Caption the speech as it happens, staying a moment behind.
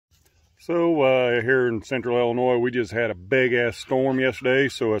So here in central Illinois, we just had a big ass storm yesterday,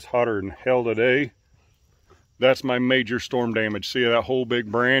 so it's hotter than hell today. That's my major storm damage. See that whole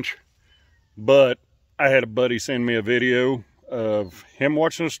big branch? But I had a buddy send me a video of him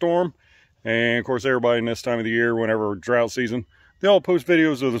watching a storm. And of course, everybody in this time of the year, whenever drought season, they all post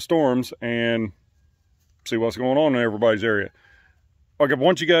videos of the storms and see what's going on in everybody's area. I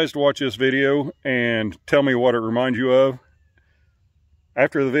want you guys to watch this video and tell me what it reminds you of.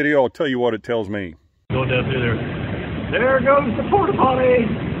 After the video, I'll tell you what it tells me. Go down through there. There goes the porta potty.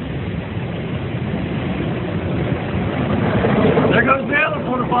 There goes the other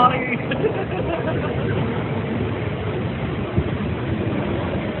porta potty.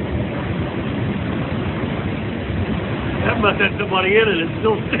 That must have somebody in it. It's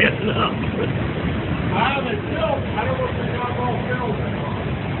still standing up. I don't know if they got all filled.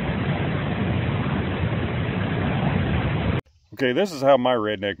 Okay, this is how my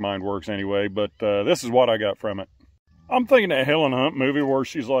redneck mind works anyway, but this is what I got from it. I'm thinking that Helen Hunt movie where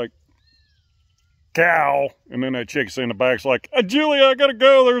she's like, cow, and then that chick's in the back's like, Julia, I gotta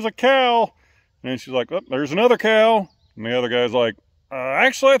go, there's a cow. And then she's like, oh, there's another cow. And the other guy's like,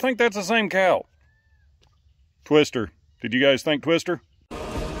 actually, I think that's the same cow. Twister. Did you guys think Twister? Cow.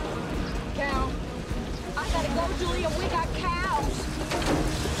 I gotta go, Julia, we got cows.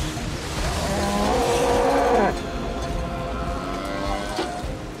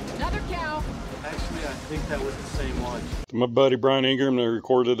 I think that was the same one. My buddy Brian Ingram that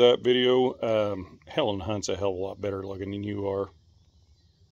recorded that video, Helen Hunt's a hell of a lot better looking than you are.